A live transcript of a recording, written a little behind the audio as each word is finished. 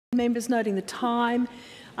Members noting the time.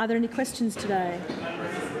 Are there any questions today?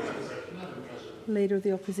 Leader of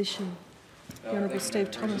the Opposition, the Honourable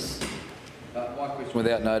Steve Thomas. My question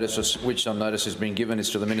without notice, which some notice has been given, is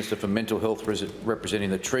to the Minister for Mental Health representing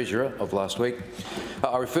the Treasurer of last week.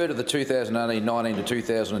 I refer to the 2018-19 to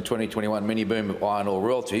 2020-21 mini-boom of iron ore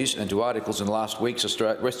royalties and to articles in last week's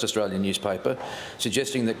West Australian newspaper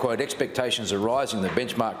suggesting that, quote, expectations are rising that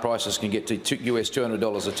benchmark prices can get to US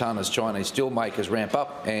 $200 a tonne as Chinese steel makers ramp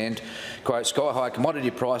up and, quote, sky-high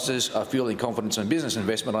commodity prices are fuelling confidence in business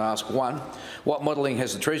investment. I ask, one, what modelling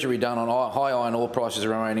has the Treasury done on high iron ore prices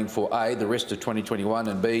remaining for A, the rest of 2021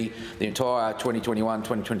 and B, the entire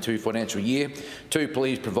 2021-2022 financial year? Two,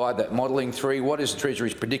 please provide that modelling. Three, what is the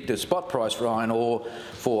Treasury's predicted spot price for iron ore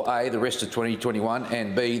for A, the rest of 2021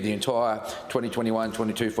 and B, the entire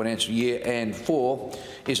 2021-22 financial year? And four,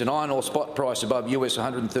 is an iron ore spot price above US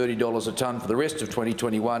 $130 a tonne for the rest of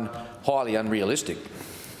 2021 highly unrealistic?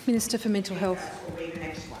 Minister for Mental Health.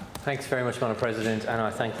 Thanks very much, Madam President, and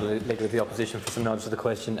I thank the Leader of the Opposition for some notice of the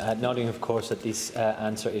question, noting, of course, that this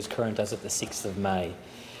answer is current as of the 6th of May.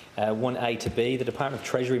 1A to B, the Department of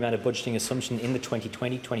Treasury made a budgeting assumption in the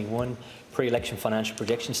 2020-21 pre-election financial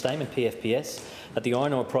projection statement, PFPS, that the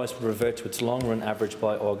iron ore price would revert to its long-run average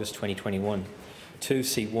by August 2021.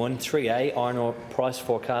 2C1, 3A, iron ore price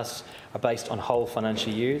forecasts are based on whole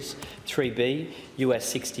financial years. 3B,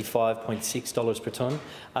 US $65.6 per tonne,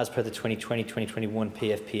 as per the 2020-2021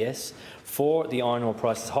 PFPS. 4, the iron ore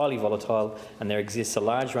price is highly volatile and there exists a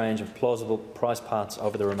large range of plausible price paths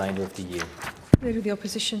over the remainder of the year. Leader of the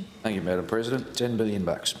Opposition. Thank you, Madam President. $10 billion.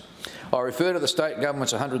 I refer to the state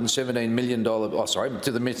government's $117 million.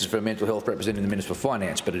 To the Minister for Mental Health representing the Minister for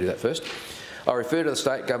Finance. Better do that first. I refer to the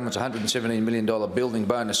state government's $117 million building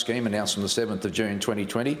bonus scheme announced on the 7th of June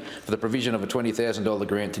 2020 for the provision of a $20,000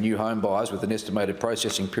 grant to new home buyers with an estimated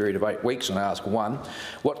processing period of 8 weeks. And I ask, one,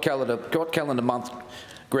 what calendar month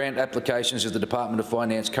grant applications is the Department of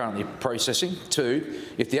Finance currently processing? 2,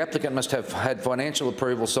 if the applicant must have had financial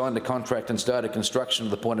approval, signed a contract and started construction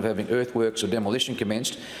to the point of having earthworks or demolition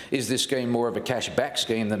commenced, is this scheme more of a cash-back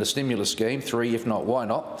scheme than a stimulus scheme? 3, if not, why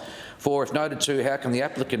not? 4, if noted 2, how can the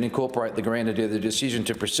applicant incorporate the grant into the decision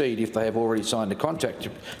to proceed if they have already signed a contract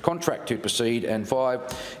to proceed? And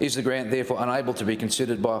 5, is the grant therefore unable to be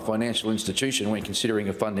considered by a financial institution when considering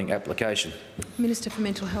a funding application? Minister for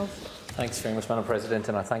Mental Health. Thanks very much, Madam President,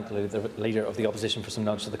 and I thank the Leader of the Opposition for some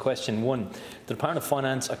notice of the question. 1. The Department of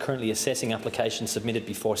Finance are currently assessing applications submitted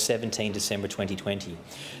before 17 December 2020.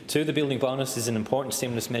 2. The building bonus is an important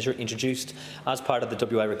stimulus measure introduced as part of the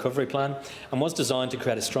WA Recovery Plan and was designed to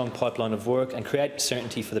create a strong pipeline of work and create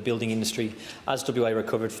certainty for the building industry as WA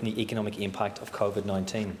recovered from the economic impact of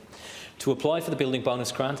COVID-19. To apply for the building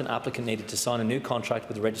bonus grant, an applicant needed to sign a new contract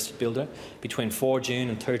with a registered builder between 4 June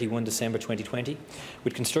and 31 December 2020,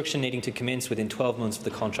 with construction needing to commence within 12 months of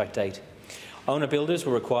the contract date. Owner builders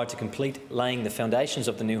were required to complete laying the foundations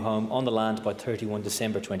of the new home on the land by 31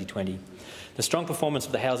 December 2020. The strong performance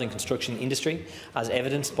of the housing construction industry, as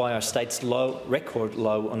evidenced by our state's record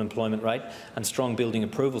low unemployment rate and strong building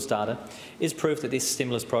approvals data, is proof that this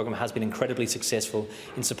stimulus program has been incredibly successful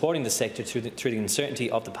in supporting the sector through the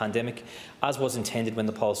uncertainty of the pandemic, as was intended when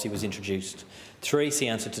the policy was introduced. 3, see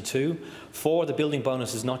answer to 2. 4, the building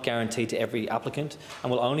bonus is not guaranteed to every applicant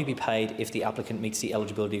and will only be paid if the applicant meets the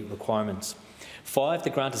eligibility requirements. 5, the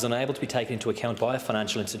grant is unable to be taken into account by a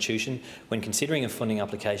financial institution when considering a funding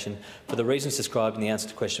application for the reasons described in the answer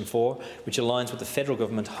to question 4, which aligns with the Federal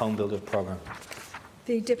Government Home Builder Programme.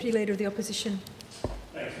 The Deputy Leader of the Opposition.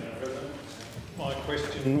 Thanks, Madam President. My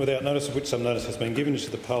question, without notice of which some notice has been given, is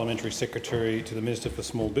to the Parliamentary Secretary to the Minister for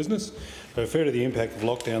Small Business. I refer to the impact of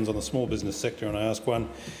lockdowns on the small business sector and I ask, 1,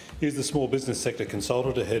 is the small business sector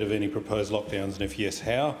consulted ahead of any proposed lockdowns and if yes,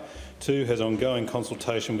 how? 2, has ongoing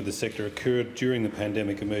consultation with the sector occurred during the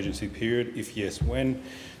pandemic emergency period? If yes, when?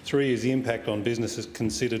 3, is the impact on businesses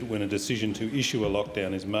considered when a decision to issue a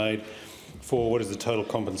lockdown is made? 4, what is the total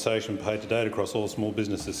compensation paid to date across all small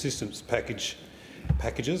business assistance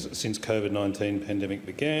packages since COVID-19 pandemic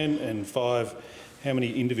began? And 5, how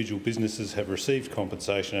many individual businesses have received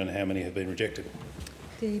compensation and how many have been rejected?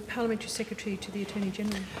 The Parliamentary Secretary to the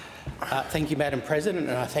Attorney-General. Thank you, Madam President,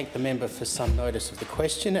 and I thank the member for some notice of the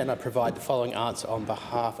question, and I provide the following answer on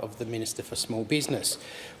behalf of the Minister for Small Business.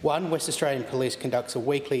 1, West Australian Police conducts a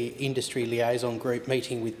weekly industry liaison group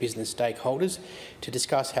meeting with business stakeholders to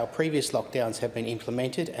discuss how previous lockdowns have been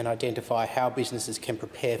implemented and identify how businesses can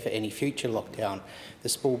prepare for any future lockdown. The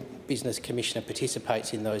Small Business Commissioner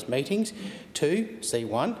participates in those meetings. 2,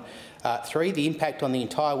 C1. 3, the impact on the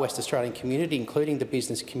entire West Australian community, including the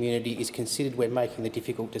business community, is considered when making the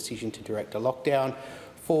difficult decision to direct a lockdown.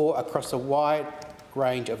 4, across a wide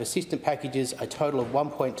range of assistance packages. A total of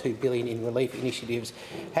 $1.2 billion in relief initiatives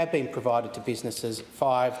have been provided to businesses.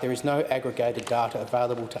 5. There is no aggregated data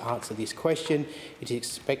available to answer this question. It is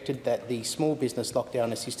expected that the Small Business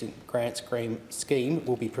Lockdown Assistance Grant Scheme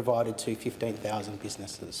will be provided to 15,000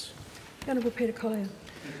 businesses. The Honourable Peter Collier.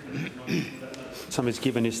 Some is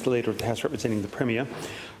given is the Leader of the House representing the Premier.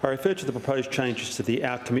 I refer to the proposed changes to the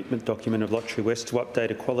Our Commitment document of Lottery West to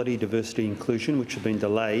update equality, diversity and inclusion, which have been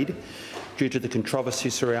delayed due to the controversy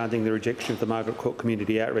surrounding the rejection of the Margaret Court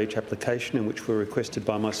Community Outreach application, and which were requested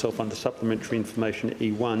by myself under Supplementary Information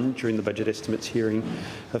E1 during the Budget Estimates hearing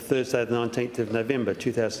of Thursday the 19th of November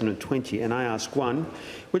 2020. And I ask, 1,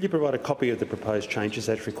 will you provide a copy of the proposed changes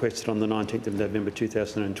as requested on the 19th of November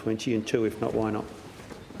 2020, and 2, if not, why not?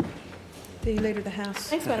 The Leader of the House.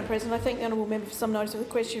 Thanks, Madam President. I thank the honourable member for some notice of the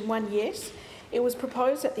question. 1, yes. It was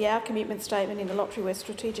proposed that the Our Commitment statement in the Lottery West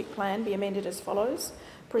Strategic Plan be amended as follows.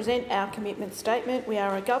 Present our commitment statement. We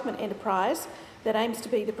are a government enterprise that aims to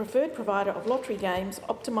be the preferred provider of lottery games,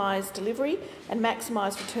 optimise delivery and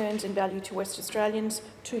maximise returns and value to West Australians.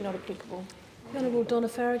 2, not applicable. The Honourable Donna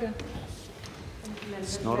Farragut.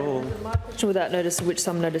 It's not all. Question without notice, of which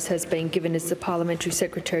some notice has been given, is the Parliamentary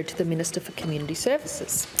Secretary to the Minister for Community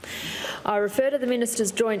Services. I refer to the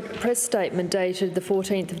Minister's joint press statement dated the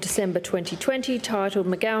 14th of December 2020 titled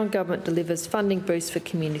McGowan Government Delivers Funding Boost for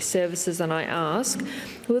Community Services, and I ask,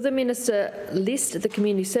 will the Minister list the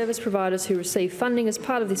community service providers who receive funding as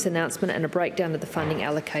part of this announcement and a breakdown of the funding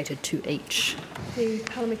allocated to each? The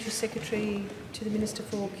Parliamentary Secretary to the Minister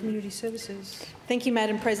for Community Services. Thank you,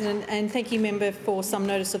 Madam President, and thank you, Member, for some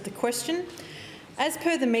notice of the question. As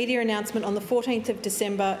per the media announcement on the 14th of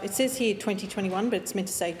December, it says here 2021, but it's meant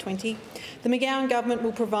to say 20, the McGowan Government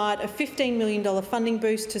will provide a $15 million funding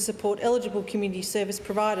boost to support eligible community service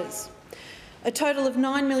providers. A total of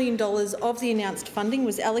 $9 million of the announced funding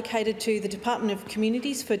was allocated to the Department of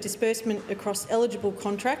Communities for disbursement across eligible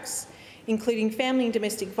contracts, including family and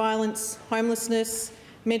domestic violence, homelessness,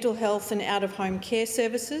 mental health and out-of-home care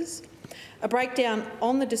services. A breakdown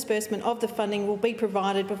on the disbursement of the funding will be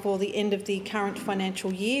provided before the end of the current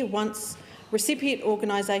financial year once recipient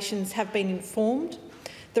organisations have been informed.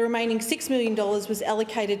 The remaining $6 million was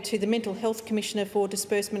allocated to the Mental Health Commissioner for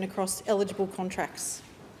disbursement across eligible contracts.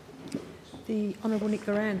 The Honourable Nick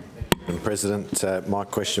Goran. Madam President, my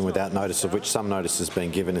question, without notice of which some notice has been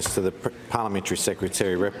given, is to the Parliamentary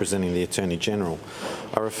Secretary representing the Attorney-General.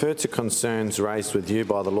 I refer to concerns raised with you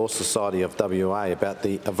by the Law Society of WA about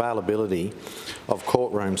the availability of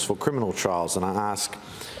courtrooms for criminal trials, and I ask,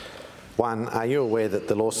 1, are you aware that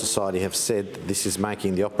the Law Society have said that this is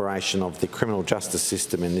making the operation of the criminal justice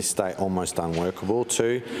system in this state almost unworkable?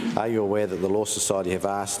 2, are you aware that the Law Society have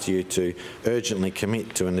asked you to urgently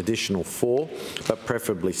commit to an additional 4, but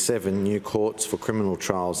preferably 7, new courts for criminal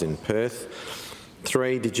trials in Perth?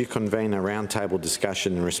 3, did you convene a roundtable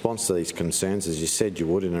discussion in response to these concerns, as you said you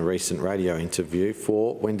would in a recent radio interview?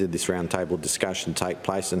 4, when did this roundtable discussion take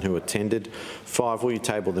place and who attended? 5, will you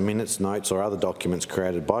table the minutes, notes or other documents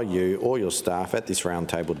created by you or your staff at this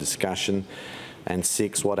roundtable discussion? And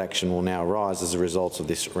 6, what action will now arise as a result of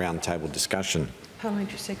this roundtable discussion?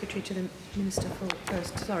 Parliamentary Secretary to the Minister for,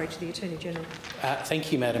 to the Attorney-General.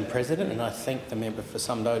 Thank you, Madam President, and I thank the member for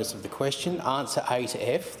some notice of the question. Answer A to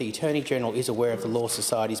F. The Attorney-General is aware of the Law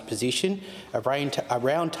Society's position. A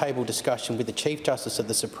round-table discussion with the Chief Justice of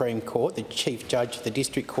the Supreme Court, the Chief Judge of the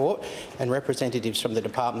District Court and representatives from the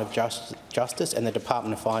Department of Justice and the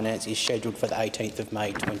Department of Finance is scheduled for the 18th of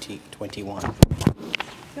May 2021.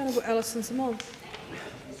 The Honourable Alison Simon.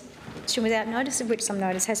 Question without notice, of which some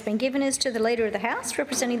notice has been given, is to the Leader of the House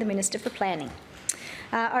representing the Minister for Planning.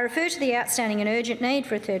 I refer to the outstanding and urgent need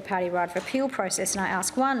for a third-party right of appeal process, and I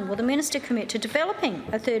ask, 1, will the Minister commit to developing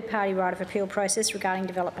a third-party right of appeal process regarding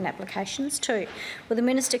development applications? 2, will the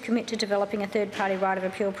Minister commit to developing a third-party right of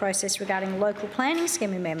appeal process regarding local planning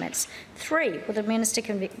scheme amendments? 3, will the Minister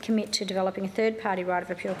commit to developing a third-party right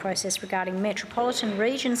of appeal process regarding metropolitan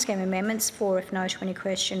region scheme amendments? 4, if no to any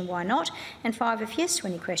question, why not? And 5, if yes to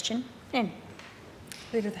any question, then.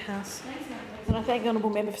 Leader of the House. And I thank the honourable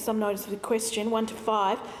member for some notice of the question. 1 to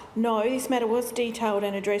 5. No, this matter was detailed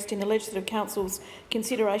and addressed in the Legislative Council's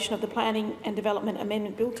consideration of the Planning and Development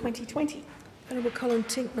Amendment Bill 2020. Honourable Colin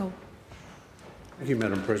Tinknell. Thank you,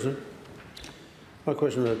 Madam President. My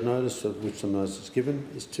question without notice, of which some notice is given,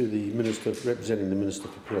 is to the Minister representing the Minister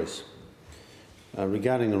for Police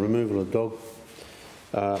regarding the removal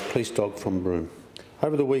of police dog from Broome.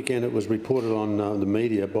 Over the weekend, it was reported on the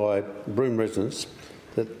media by Broome residents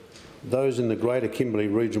that those in the Greater Kimberley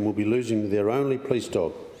region will be losing their only police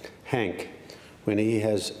dog, Hank, when he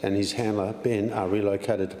and his handler, Ben, are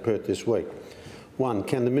relocated to Perth this week. 1,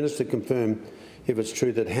 can the Minister confirm if it's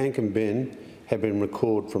true that Hank and Ben have been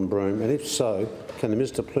recalled from Broome, and if so, can the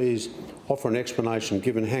Minister please offer an explanation,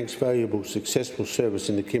 given Hank's valuable, successful service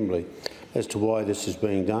in the Kimberley, as to why this is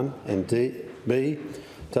being done? And B,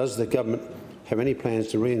 does the government have any plans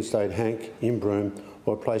to reinstate Hank in Broome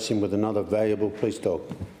or replace him with another valuable police dog?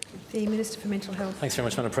 The Minister for Mental Health. Thanks very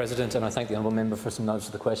much, Madam President, and I thank the honourable member for some notice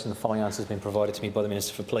of the question. The following answer has been provided to me by the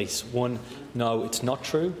Minister for Police. 1. No, it's not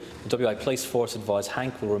true. The WA Police Force advised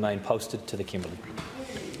Hank will remain posted to the Kimberley.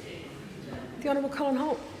 The Honourable Colin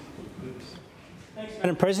Holt.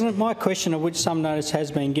 Madam President, my question, of which some notice has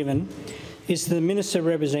been given, is to the Minister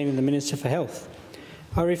representing the Minister for Health.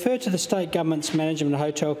 I refer to the State Government's management of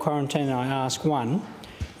hotel quarantine and I ask 1.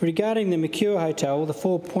 Regarding the Mercure Hotel, the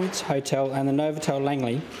 4 Points Hotel and the Novotel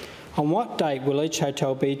Langley, on what date will each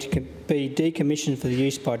hotel be decommissioned for the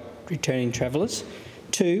use by returning travellers?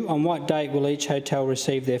 2. On what date will each hotel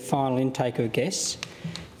receive their final intake of guests?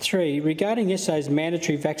 3. Regarding yesterday's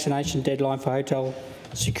mandatory vaccination deadline for hotel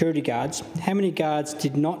security guards, how many guards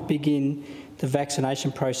did not begin the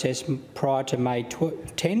vaccination process prior to May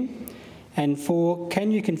 10? And 4.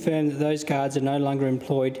 Can you confirm that those guards are no longer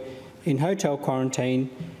employed in hotel quarantine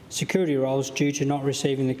security roles due to not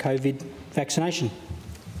receiving the COVID vaccination?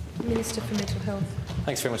 Minister for Mental Health.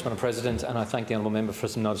 Thanks very much, Madam President, and I thank the honourable member for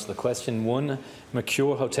some notice of the question. 1.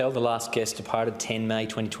 Mercure Hotel, the last guest departed 10 May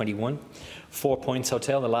 2021. 4 Points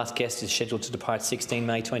Hotel, the last guest is scheduled to depart 16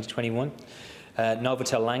 May 2021.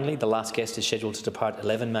 Novotel Langley, the last guest is scheduled to depart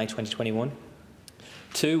 11 May 2021.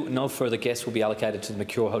 2. No further guests will be allocated to the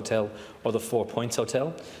Mercure Hotel or the 4 Points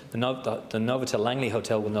Hotel. The Novotel Langley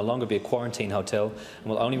Hotel will no longer be a quarantine hotel and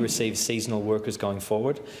will only receive seasonal workers going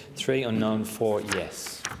forward. 3. Unknown. 4.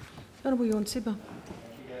 Yes. Honourable Yorn Sibber.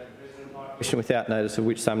 Question without notice, of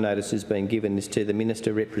which some notice has been given, is to the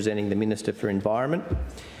Minister representing the Minister for Environment.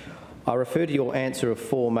 I refer to your answer of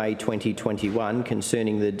 4 May 2021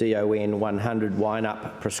 concerning the DON 100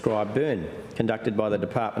 Wine-Up prescribed burn conducted by the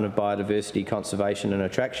Department of Biodiversity, Conservation and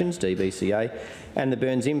Attractions, DBCA, and the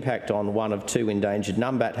burn's impact on one of 2 endangered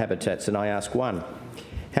numbat habitats, and I ask 1.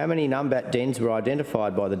 How many numbat dens were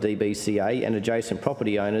identified by the DBCA and adjacent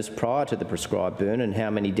property owners prior to the prescribed burn, and how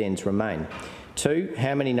many dens remain? 2.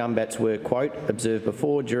 How many numbats were, quote, observed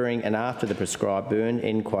before, during and after the prescribed burn,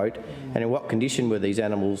 end quote, and in what condition were these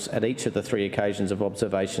animals at each of the 3 occasions of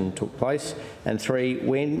observation took place? And 3.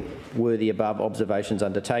 When were the above observations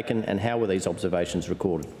undertaken and how were these observations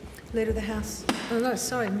recorded? Leader of the House. Oh, no,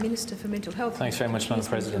 sorry, Minister for Mental Health. Thanks very much, Madam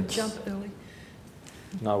President. Jump early.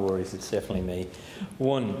 No worries, it's definitely me.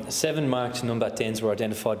 1. 7 marked numbat dens were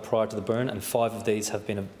identified prior to the burn and 5 of these have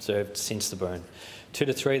been observed since the burn. 2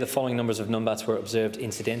 to 3, the following numbers of numbats were observed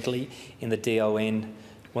incidentally in the DON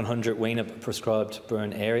 100 Wiener prescribed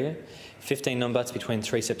burn area. 15 numbats between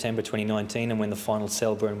 3 September 2019 and when the final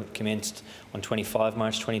cell burn commenced on 25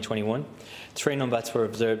 March 2021. 3 numbats were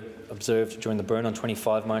observed during the burn on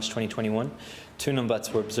 25 March 2021. 2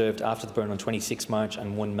 numbats were observed after the burn on 26 March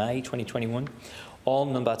and 1 May 2021. All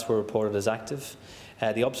numbats were reported as active.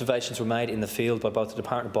 The observations were made in the field by both the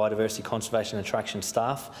Department of Biodiversity, Conservation and Attraction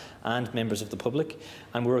staff and members of the public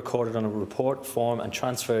and were recorded on a report form and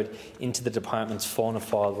transferred into the Department's fauna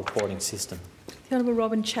file reporting system. The Honourable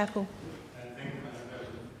Robin Chappell.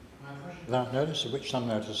 Without notice, of which some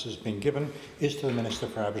notice has been given, is to the Minister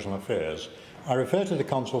for Aboriginal Affairs. I refer to the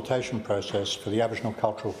consultation process for the Aboriginal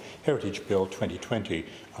Cultural Heritage Bill 2020,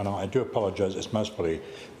 and I do apologise, it's most probably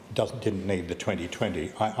didn't need the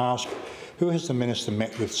 2020. I ask, who has the Minister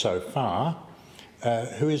met with so far?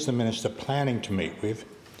 Who is the Minister planning to meet with?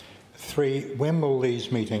 3, when will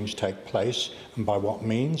these meetings take place and by what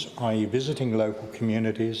means, i.e. visiting local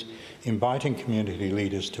communities, inviting community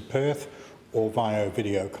leaders to Perth or via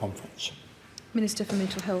video conference? Minister for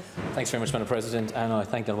Mental Health. Thanks very much, Madam President, and I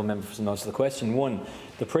thank the honourable member for some notice of the question. 1.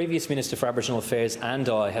 The previous Minister for Aboriginal Affairs and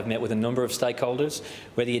I have met with a number of stakeholders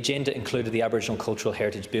where the agenda included the Aboriginal Cultural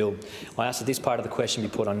Heritage Bill. I ask that this part of the question be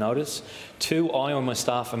put on notice. 2. I or my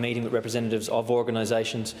staff are meeting with representatives of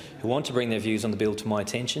organisations who want to bring their views on the bill to my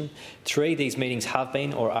attention. 3. These meetings have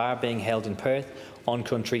been or are being held in Perth, on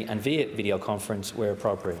country and via video conference where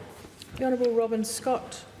appropriate. The Honourable Robin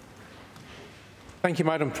Scott. Thank you,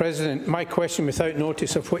 Madam President. My question, without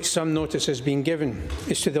notice, of which some notice has been given,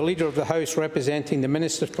 is to the Leader of the House representing the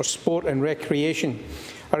Minister for Sport and Recreation.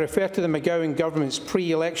 I refer to the McGowan Government's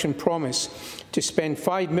pre-election promise to spend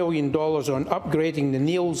 $5 million on upgrading the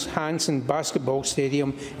Niels Hansard basketball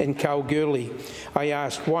stadium in Kalgoorlie. I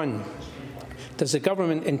ask 1, does the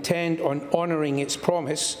Government intend on honouring its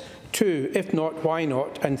promise? 2, if not, why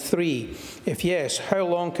not? And 3, if yes, how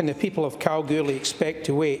long can the people of Kalgoorlie expect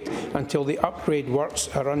to wait until the upgrade works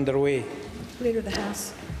are underway? Leader of the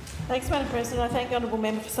House. Thanks, Madam President. I thank the honourable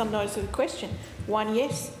member for some notice of the question. 1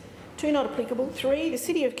 yes, 2 not applicable. 3, the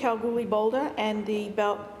City of Kalgoorlie-Boulder and the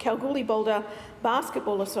Kalgoorlie-Boulder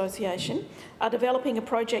Basketball Association are developing a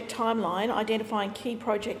project timeline identifying key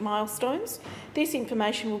project milestones. This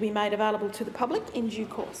information will be made available to the public in due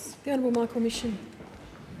course. The Honourable Michael Mission.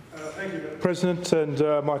 Thank you, Madam President.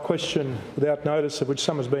 And my question, without notice of which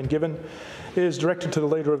some has been given, is directed to the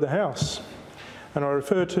Leader of the House. And I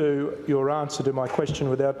refer to your answer to my question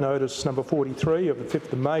without notice number 43 of the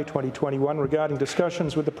 5th of May 2021 regarding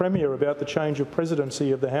discussions with the Premier about the change of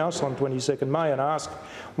presidency of the House on 22nd May and ask,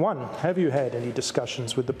 1, have you had any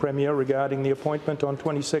discussions with the Premier regarding the appointment on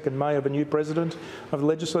 22nd May of a new President of the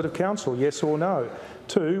Legislative Council, yes or no?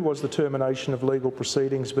 2, was the termination of legal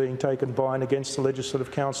proceedings being taken by and against the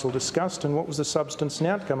Legislative Council discussed, and what was the substance and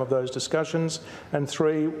outcome of those discussions? And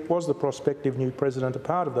 3, was the prospective new President a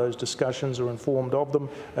part of those discussions or informed of them,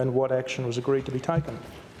 and what action was agreed to be taken?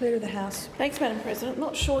 Leader of the House. Thanks, Madam President.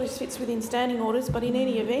 Not sure this fits within standing orders, but in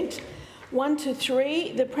any event, 1 to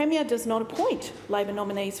 3, the Premier does not appoint Labor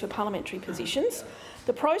nominees for parliamentary positions.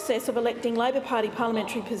 The process of electing Labor Party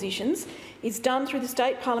parliamentary positions is done through the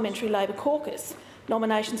State Parliamentary Labor Caucus.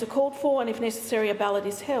 Nominations are called for and, if necessary, a ballot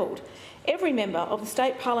is held. Every member of the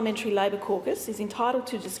State Parliamentary Labor Caucus is entitled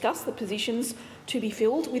to discuss the positions to be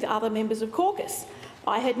filled with other members of caucus.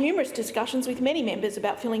 I had numerous discussions with many members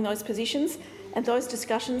about filling those positions, and those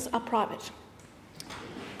discussions are private.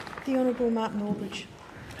 The Honourable Martin Aldridge.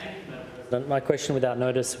 My question without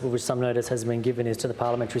notice, which some notice has been given, is to the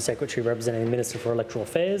Parliamentary Secretary representing the Minister for Electoral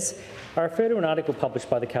Affairs. I refer to an article published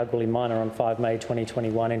by the Kalgoorlie Miner on 5 May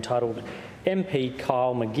 2021 entitled MP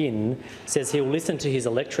Kyle McGinn says he'll listen to his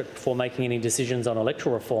electorate before making any decisions on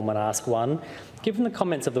electoral reform and ask 1, given the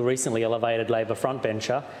comments of the recently elevated Labor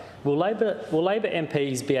frontbencher, will Labor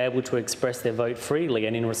MPs be able to express their vote freely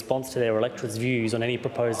and in response to their electorate's views on any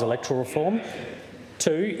proposed electoral reform?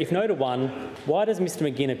 2, if no to 1, why does Mr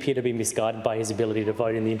McGinn appear to be misguided by his ability to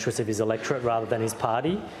vote in the interests of his electorate rather than his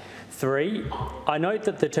party? 3, I note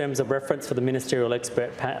that the terms of reference for the Ministerial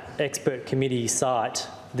Expert Committee cite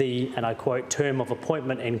the, and I quote, term of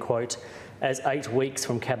appointment, end quote, as 8 weeks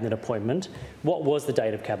from Cabinet appointment. What was the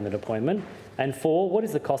date of Cabinet appointment? And 4, what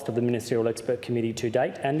is the cost of the Ministerial Expert Committee to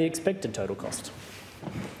date and the expected total cost?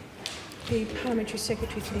 The Parliamentary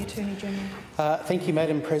Secretary to the Attorney-General. Thank you,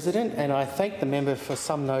 Madam President, and I thank the member for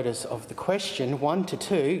some notice of the question. 1 to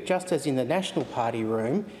 2, just as in the National Party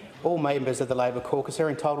room, all members of the Labor caucus are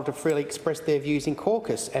entitled to freely express their views in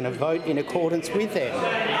caucus and a vote in accordance with them.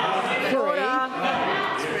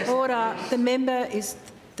 Order. The member is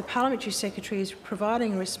the Parliamentary Secretary is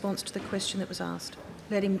providing a response to the question that was asked.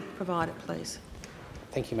 Let him provide it, please.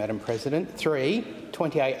 Thank you, Madam President. 3,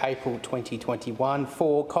 28 April 2021.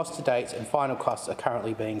 4, cost to dates and final costs are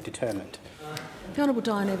currently being determined. The Honourable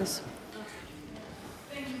Diane Evers.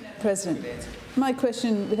 President, my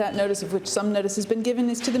question, without notice of which some notice has been given,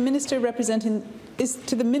 is to the Minister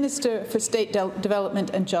for State Development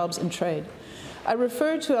and Jobs and Trade. I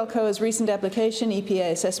refer to Alcoa's recent application,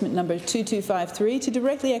 EPA Assessment Number 2253, to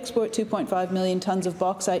directly export 2.5 million tonnes of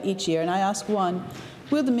bauxite each year, and I ask 1,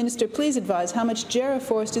 will the Minister please advise how much Jarrah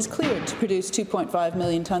forest is cleared to produce 2.5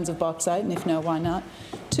 million tonnes of bauxite, and if no, why not?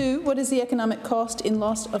 2, what is the economic cost in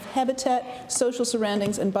loss of habitat, social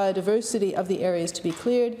surroundings and biodiversity of the areas to be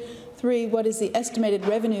cleared? 3, what is the estimated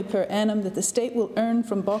revenue per annum that the state will earn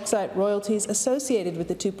from bauxite royalties associated with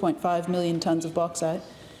the 2.5 million tonnes of bauxite?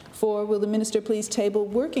 4, will the Minister please table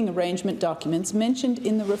working arrangement documents mentioned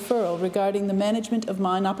in the referral regarding the management of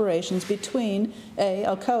mine operations between A,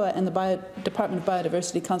 Alcoa and the Department of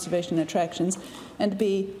Biodiversity, Conservation and Attractions, and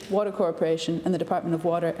B, Water Corporation and the Department of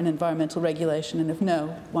Water and Environmental Regulation, and if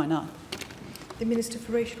no, why not? The Minister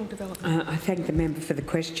for Regional Development. I thank the member for the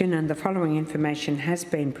question, and the following information has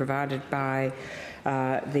been provided by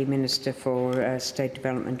the Minister for State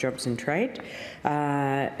Development, Jobs and Trade.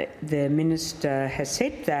 The Minister has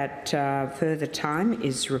said that further time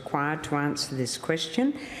is required to answer this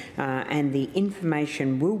question, and the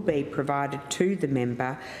information will be provided to the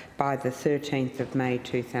member by the 13th of May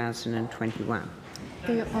 2021.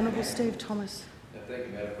 The Honourable Steve Thomas. Thank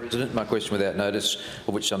you, Madam President. My question without notice,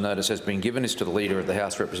 of which some notice has been given, is to the Leader of the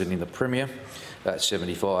House representing the Premier.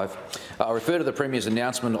 75. I refer to the Premier's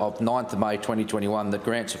announcement of 9th of May 2021 that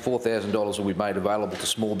grants of $4,000 will be made available to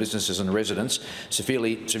small businesses and residents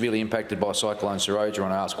severely impacted by Cyclone Seroja,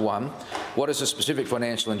 and I ask 1, what is the specific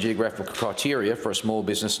financial and geographical criteria for a small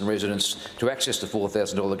business and residents to access the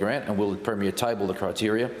 $4,000 grant, and will the Premier table the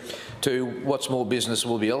criteria? 2, what small business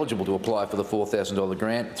will be eligible to apply for the $4,000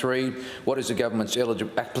 grant? 3, what is the government's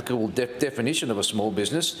applicable definition of a small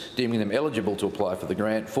business, deeming them eligible to apply for the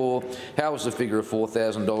grant? 4, how was the figure of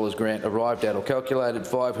 $4,000 grant arrived at or calculated?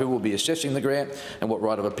 5, who will be assessing the grant and what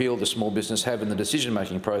right of appeal does small business have in the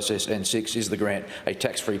decision-making process? And 6, is the grant a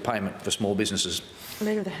tax-free payment for small businesses?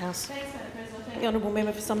 Leader of the House. Thanks, Madam President. I thank the honourable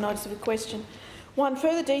member for some notice of the question. 1,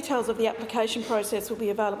 further details of the application process will be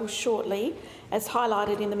available shortly, as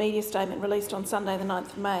highlighted in the media statement released on Sunday the 9th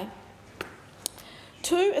of May.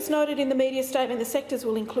 2, as noted in the media statement, the sectors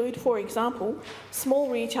will include, for example, small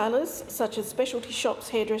retailers such as specialty shops,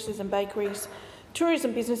 hairdressers and bakeries,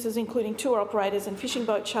 tourism businesses including tour operators and fishing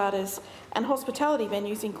boat charters, and hospitality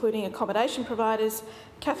venues including accommodation providers,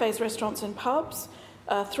 cafes, restaurants and pubs.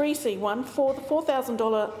 3C1, the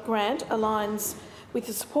 $4,000 grant aligns with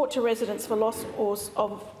the support to residents for loss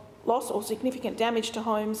or significant damage to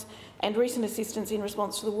homes and recent assistance in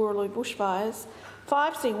response to the Wooroloo bushfires.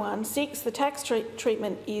 5C1, 6, the tax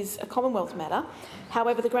treatment is a Commonwealth matter.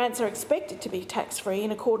 However, the grants are expected to be tax-free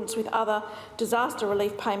in accordance with other disaster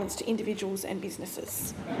relief payments to individuals and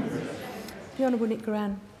businesses. The Honourable Nick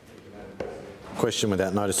Goran. Question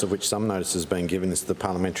without notice, of which some notice has been given, is to the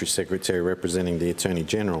Parliamentary Secretary representing the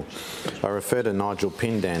Attorney-General. I refer to Nigel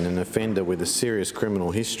Pindan, an offender with a serious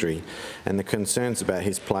criminal history, and the concerns about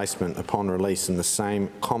his placement upon release in the same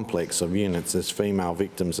complex of units as female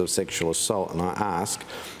victims of sexual assault. And I ask,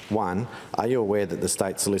 1, are you aware that the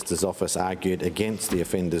State Solicitor's Office argued against the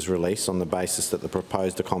offender's release on the basis that the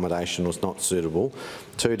proposed accommodation was not suitable?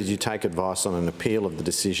 2, did you take advice on an appeal of the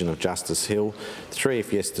decision of Justice Hill? 3,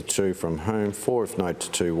 if yes to 2, from whom? 4, if no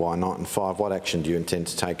to 2, why not? And 5, what action do you intend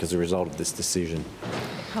to take as a result of this decision?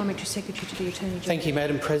 Parliamentary Secretary to the Attorney-General. Thank you,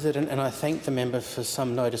 Madam President, and I thank the member for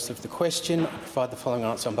some notice of the question. I provide the following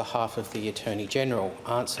answer on behalf of the Attorney-General.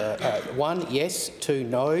 Answer 1, yes. 2,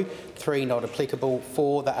 no. 3, not applicable.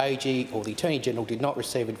 4, the AG or the Attorney-General did not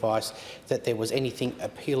receive advice that there was anything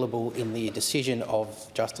appealable in the decision of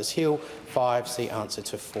Justice Hill. 5, see answer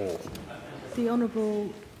to 4. The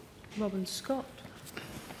Honourable Robin Scott.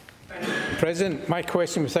 President, my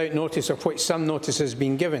question, without notice of which some notice has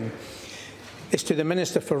been given, is to the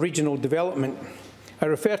Minister for Regional Development. I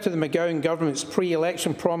refer to the McGowan Government's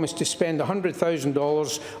pre-election promise to spend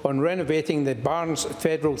 $100,000 on renovating the Barnes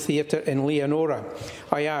Federal Theatre in Leonora.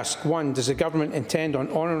 I ask, 1, does the Government intend on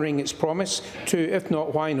honouring its promise? 2, if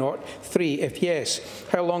not, why not? 3, if yes,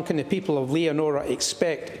 how long can the people of Leonora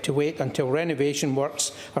expect to wait until renovation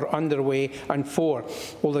works are underway? And 4,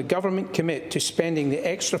 will the Government commit to spending the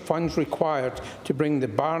extra funds required to bring the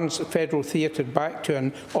Barnes Federal Theatre back to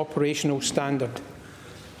an operational standard?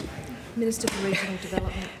 Minister for Regional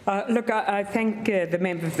Development. Look, I thank the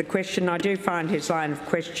member for the question. I do find his line of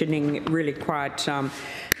questioning really quite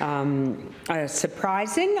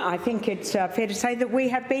surprising. I think it's fair to say that we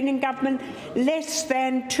have been in government less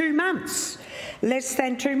than 2 months.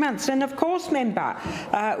 And of course, member,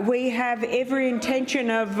 we have every intention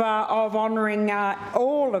of honouring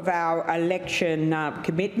all of our election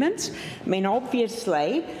commitments. I mean,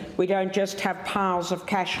 obviously, we don't just have piles of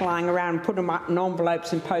cash lying around, put them up in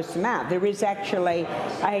envelopes and post them out. There is actually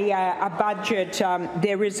a budget.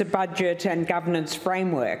 There is a budget and governance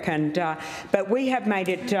framework, and but we have made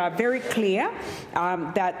it very clear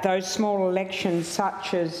that those small elections,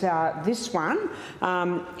 such as this one,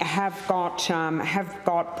 have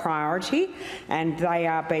got priority, and they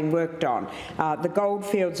are being worked on. The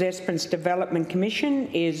Goldfields Esperance Development Commission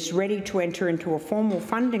is ready to enter into a formal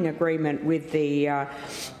funding agreement with the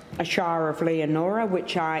Shire of Leonora,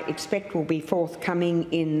 which I expect will be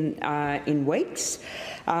forthcoming in weeks.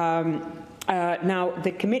 Now,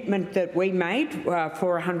 the commitment that we made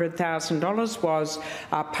for $100,000 was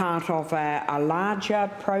part of a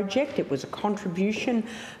larger project. It was a contribution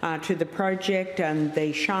to the project, and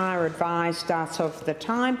the Shire advised us of the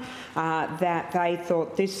time that they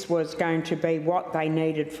thought this was going to be what they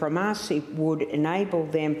needed from us. It would enable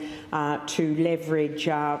them to leverage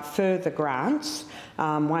further grants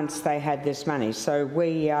once they had this money. So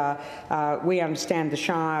we understand the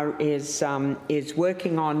Shire is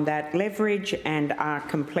working on that leverage and are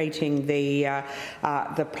completing the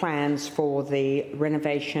plans for the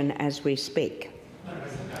renovation as we speak.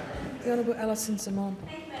 The Honourable Alison Simon.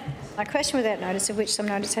 My question without notice, of which some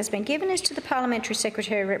notice has been given, is to the Parliamentary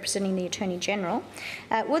Secretary representing the Attorney-General.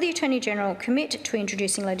 Will the Attorney-General commit to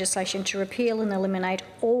introducing legislation to repeal and eliminate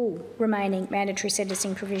all remaining mandatory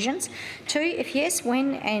sentencing provisions? 2, if yes,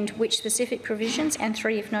 when and which specific provisions? And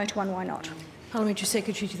 3, if no to one, why not? Parliamentary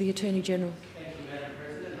Secretary to the Attorney-General.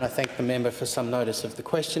 I thank the member for some notice of the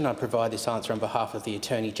question. I provide this answer on behalf of the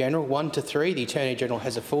Attorney-General. 1 to 3, the Attorney-General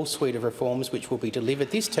has a full suite of reforms which will be delivered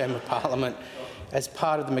this term of Parliament as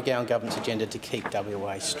part of the McGowan Government's agenda to keep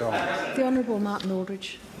WA strong. The Honourable Martin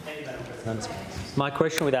Aldridge. My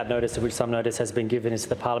question without notice, of which some notice has been given, is to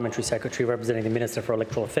the Parliamentary Secretary representing the Minister for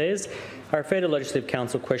Electoral Affairs. I refer to Legislative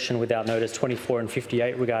Council question without notice 24 and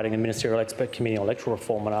 58 regarding the Ministerial Expert Committee on Electoral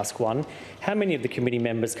Reform and ask 1. How many of the committee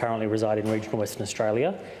members currently reside in regional Western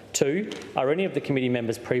Australia? 2. Are any of the committee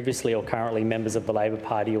members previously or currently members of the Labor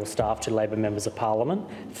Party or staff to Labor members of Parliament?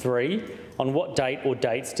 3. On what date or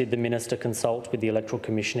dates did the Minister consult with the Electoral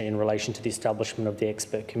Commissioner in relation to the establishment of the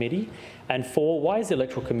Expert Committee? And 4. Why is the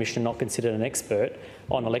Electoral Commissioner not considered an expert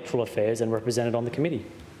on electoral affairs and represented on the committee?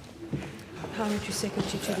 Parliamentary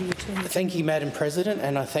Secretary to the Attorney. Thank you, Madam President,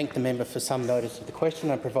 and I thank the member for some notice of the question.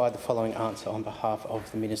 I provide the following answer on behalf of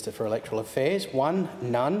the Minister for Electoral Affairs. 1,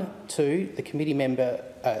 none. 2, the committee member,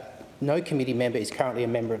 no committee member is currently a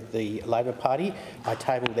member of the Labor Party. I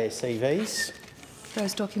table their CVs.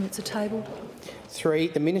 Those documents are tabled. 3,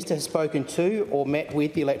 the Minister has spoken to or met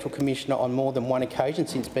with the Electoral Commissioner on more than one occasion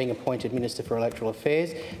since being appointed Minister for Electoral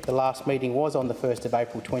Affairs. The last meeting was on the 1st of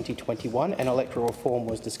April 2021 and electoral reform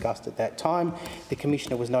was discussed at that time. The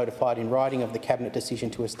Commissioner was notified in writing of the Cabinet decision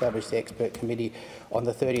to establish the Expert Committee on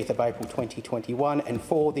the 30th of April 2021. And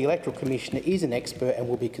 4, the Electoral Commissioner is an expert and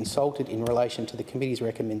will be consulted in relation to the Committee's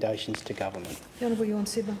recommendations to Government. The Honourable Ewan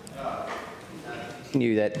Sibler.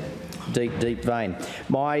 Continue that deep vein.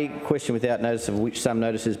 My question without notice, of which some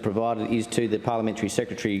notice is provided, is to the Parliamentary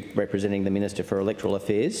Secretary representing the Minister for Electoral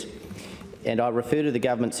Affairs. And I refer to the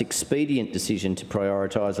Government's expedient decision to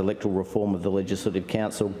prioritise electoral reform of the Legislative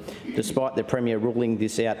Council, despite the Premier ruling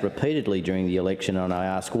this out repeatedly during the election. And I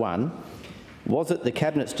ask 1, was it the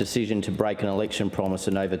Cabinet's decision to break an election promise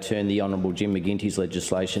and overturn the Honourable Jim McGuinty's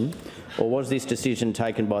legislation, or was this decision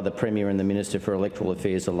taken by the Premier and the Minister for Electoral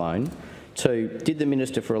Affairs alone? 2, did the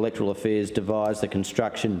Minister for Electoral Affairs devise the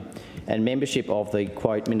construction and membership of the,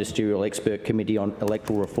 quote, Ministerial Expert Committee on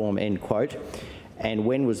Electoral Reform, end quote, and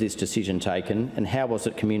when was this decision taken and how was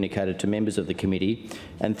it communicated to members of the committee?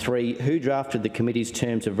 And 3, who drafted the committee's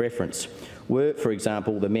terms of reference? Were, for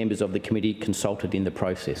example, the members of the committee consulted in the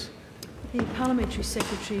process? The Parliamentary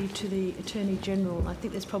Secretary to the Attorney-General. I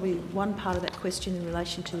think there's probably one part of that question in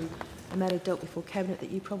relation to a matter dealt before Cabinet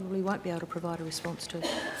that you probably won't be able to provide a response to.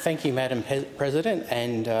 Thank you, Madam President,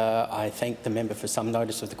 and I thank the member for some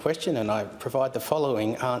notice of the question, and I provide the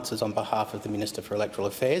following answers on behalf of the Minister for Electoral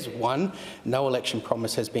Affairs. 1, no election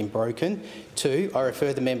promise has been broken. 2, I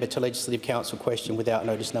refer the member to Legislative Council question without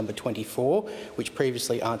notice number 24, which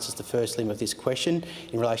previously answers the first limb of this question.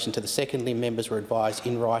 In relation to the second limb, members were advised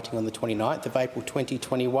in writing on the 29th of April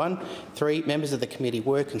 2021. 3, members of the committee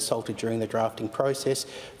were consulted during the drafting process.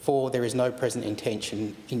 4, there is no present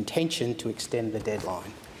intention to extend the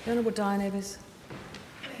deadline. The Honourable Diane Evers.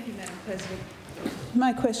 Thank you, Madam President.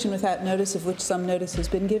 My question without notice, of which some notice has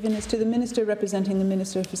been given, is to the Minister representing the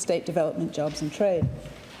Minister for State Development, Jobs and Trade.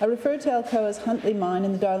 I refer to Alcoa's Huntley Mine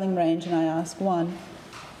in the Darling Range and I ask 1.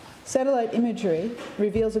 Satellite imagery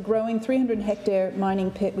reveals a growing 300-hectare mining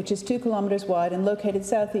pit which is 2 kilometres wide and located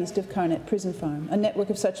southeast of Carnet Prison Farm. A network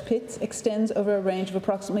of such pits extends over a range of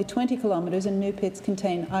approximately 20 kilometres and new pits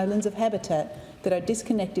contain islands of habitat that are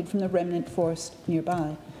disconnected from the remnant forest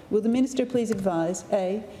nearby. Will the Minister please advise,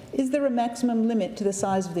 A, is there a maximum limit to the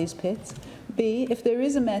size of these pits? B, if there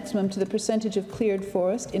is a maximum to the percentage of cleared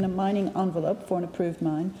forest in a mining envelope for an approved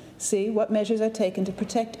mine? C, what measures are taken to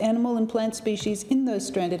protect animal and plant species in those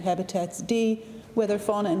stranded habitats? D, whether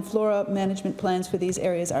fauna and flora management plans for these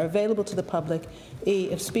areas are available to the public? E,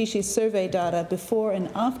 if species survey data before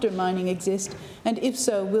and after mining exist, and if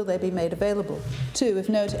so, will they be made available? 2, if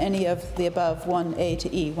no to any of the above, 1A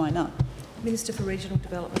to E, why not? Minister for Regional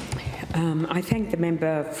Development. I thank the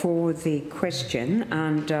member for the question,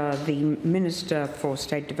 and the Minister for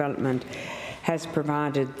State Development has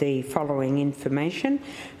provided the following information,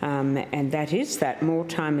 and that is that more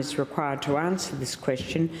time is required to answer this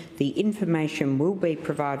question. The information will be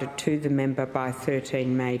provided to the member by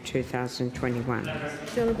 13 May 2021.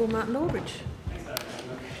 The Honourable Martin Aldridge.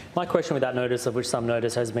 My question without notice, of which some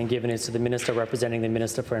notice has been given, is to the Minister representing the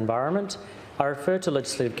Minister for Environment. I refer to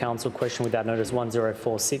Legislative Council question without notice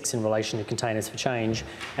 1046 in relation to Containers for Change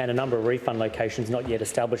and a number of refund locations not yet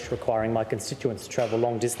established requiring my constituents to travel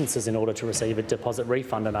long distances in order to receive a deposit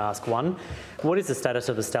refund, and I ask 1, what is the status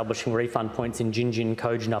of establishing refund points in Gingin,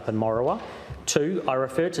 Kojonup and Morawa? 2, I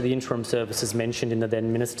refer to the interim services mentioned in the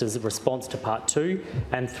then Minister's response to Part 2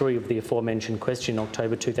 and 3 of the aforementioned question in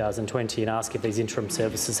October 2020 and ask if these interim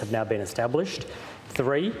services have now been established?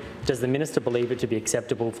 3, does the minister believe it to be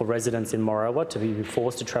acceptable for residents in Morawa to be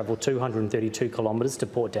forced to travel 232 kilometres to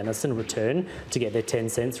Port Dennis and return to get their 10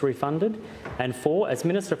 cents refunded? And 4, as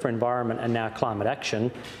Minister for Environment and now Climate Action,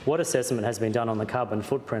 what assessment has been done on the carbon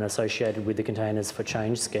footprint associated with the Containers for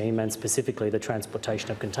Change scheme and specifically the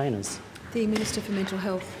transportation of containers? The Minister for Mental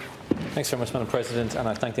Health. Thanks very much, Madam President, and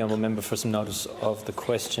I thank the honourable member for some notice of the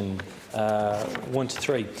question. 1 to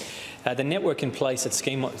 3. The network in place at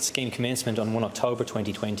scheme commencement on 1 October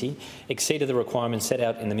 2020 exceeded the requirements set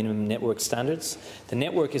out in the minimum network standards. The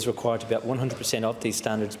network is required to be at 100% of these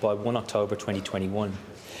standards by 1 October 2021.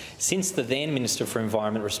 Since the then Minister for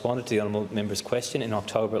Environment responded to the honourable member's question in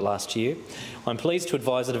October last year, I'm pleased to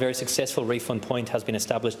advise that a very successful refund point has been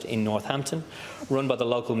established in Northampton, run by the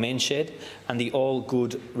local men's shed, and the All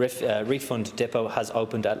Good refund depot has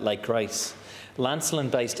opened at Lake Grace.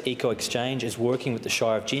 Lancelin-based Eco Exchange is working with the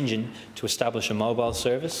Shire of Gingin to establish a mobile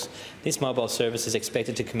service. This mobile service is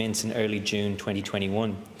expected to commence in early June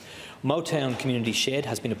 2021. Motown Community Shed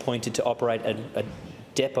has been appointed to operate a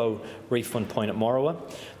depot refund point at Morawa.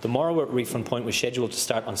 The Morawa refund point was scheduled to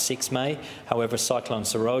start on 6 May. However, Cyclone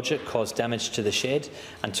Saroja caused damage to the shed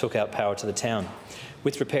and took out power to the town.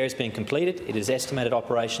 With repairs being completed, it is estimated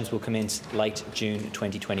operations will commence late June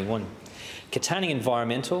 2021. Katanning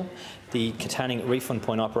Environmental, the Katanning refund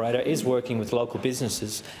point operator, is working with local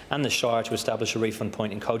businesses and the Shire to establish a refund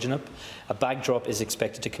point in Kojonup. A bag drop is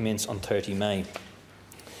expected to commence on 30 May.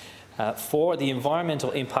 4, the environmental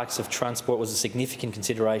impacts of transport was a significant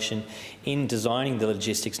consideration in designing the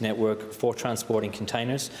logistics network for transporting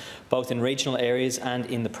containers, both in regional areas and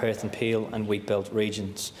in the Perth and Peel and Wheatbelt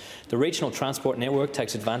regions. The regional transport network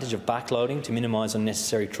takes advantage of backloading to minimise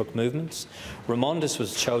unnecessary truck movements. Remondis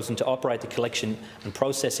was chosen to operate the collection and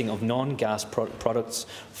processing of non-gas products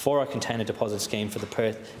for our container deposit scheme for the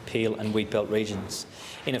Perth, Peel and Wheatbelt regions.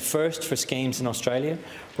 In a first for schemes in Australia,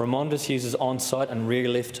 Remondis uses on-site and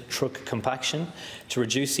rear-lift truck compaction to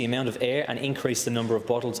reduce the amount of air and increase the number of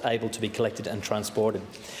bottles able to be collected and transported.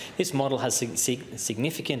 This model has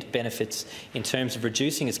significant benefits in terms of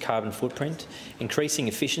reducing its carbon footprint, increasing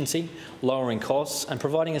efficiency, lowering costs and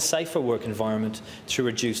providing a safer work environment through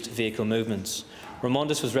reduced vehicle movements.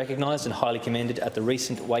 Remondis was recognised and highly commended at the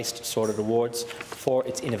recent Waste Sorted Awards for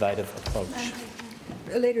its innovative approach.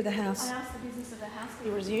 Leader of the House. I ask the business of the House be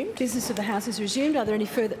resumed. Business of the House is resumed. Are there any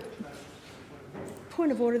further...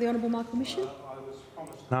 Point of order, the Honourable Michael Mission.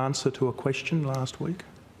 An answer to a question last week.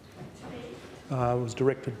 Was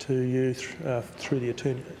directed to you through the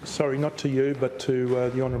Attorney... Sorry, not to you, but to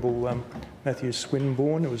the Honourable Matthew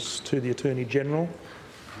Swinburne. It was to the Attorney-General,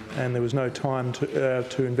 and there was no time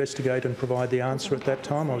to investigate and provide the answer at that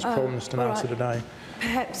time. I was promised an answer today.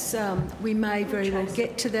 Perhaps we may very well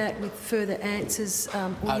get to that with further answers,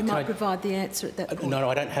 or you might provide the answer at that point. No,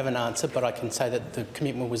 I don't have an answer, but I can say that the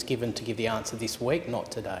commitment was given to give the answer this week, not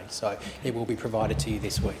today. So it will be provided to you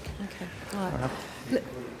this week. Okay. All right.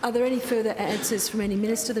 Are there any further answers from any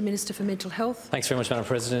minister? The Minister for Mental Health. Thanks very much, Madam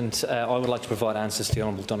President. I would like to provide answers to the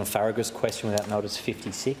Honourable Donna Farragher's question without notice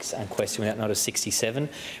 56 and question without notice 67,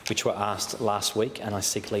 which were asked last week, and I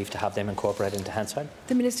seek leave to have them incorporated into Hansard.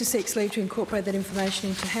 The Minister seeks leave to incorporate that information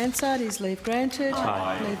into Hansard. Is leave granted?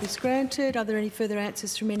 Aye. Leave is granted. Are there any further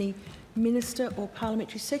answers from any Minister or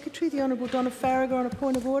Parliamentary Secretary? The Honourable Donna Farragher on a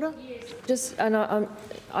point of order. Yes.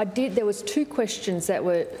 There was 2 questions that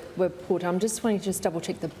were put. I'm just wanting to just double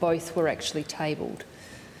check that both were actually tabled.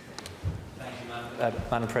 Thank you,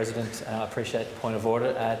 Madam President. I appreciate the point of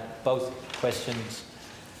order. Both questions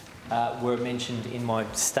were mentioned in my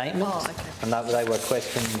statement, and they were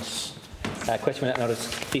questions. Question without notice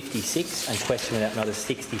 56 and question without notice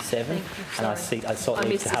 67, and I sought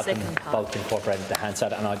leave to have them both incorporated to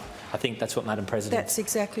Hansard, and I think that's what Madam President. That's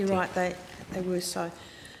exactly right. They were so.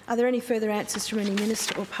 Are there any further answers from any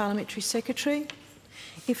Minister or Parliamentary Secretary?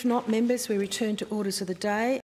 If not, members, we return to orders of the day.